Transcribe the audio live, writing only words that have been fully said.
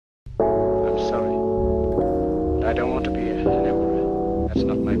That's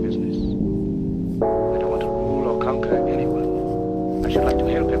not my business. I don't want to rule or conquer anyone. I should like to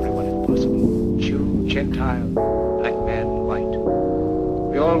help everyone if possible. Jew, Gentile, black man, white.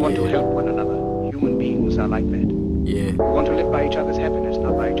 We all want to help one another. Human beings are like that. Yeah. We want to live by each other's happiness,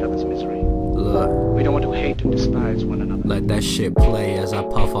 not by each other's misery. Look, We don't want to hate and despise one another. let that shit play as I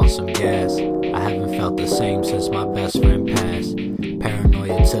puff on some gas. I haven't felt the same since my best friend passed.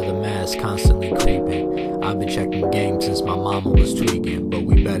 Paranoia to the mask, constantly creeping. I've been checking games since my mama was tweaking, but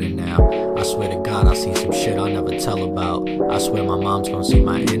we better now. I swear to God, I see some shit I'll never tell about. I swear my mom's gonna see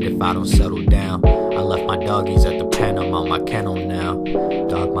my end if I don't settle down. I left my doggies at the pen, I'm on my kennel now.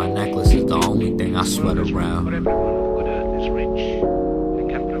 Dog, my necklace is the only thing I sweat For around. everyone, good earth is rich. It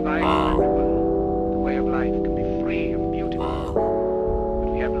can provide for everyone. The way of life can be free and beautiful.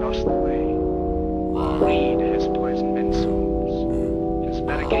 But we have lost the way. Greed has poisoned men's souls. It has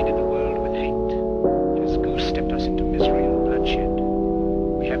barricaded the world with hate. It has goose-stepped us into misery and bloodshed.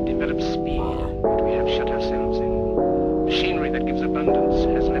 We have developed speed, but